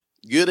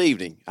Good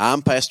evening.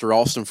 I'm Pastor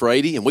Austin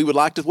Frady, and we would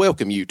like to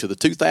welcome you to the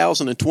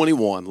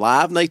 2021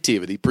 Live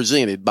Nativity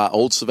presented by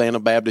Old Savannah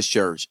Baptist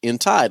Church,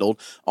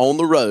 entitled On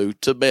the Road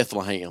to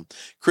Bethlehem.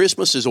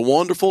 Christmas is a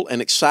wonderful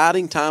and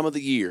exciting time of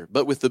the year,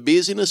 but with the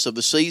busyness of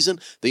the season,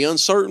 the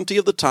uncertainty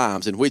of the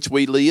times in which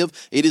we live,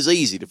 it is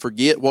easy to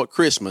forget what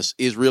Christmas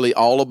is really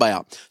all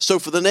about. So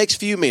for the next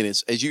few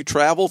minutes, as you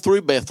travel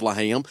through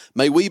Bethlehem,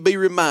 may we be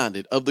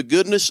reminded of the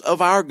goodness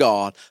of our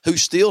God, who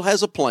still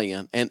has a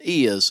plan and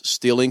is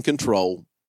still in control.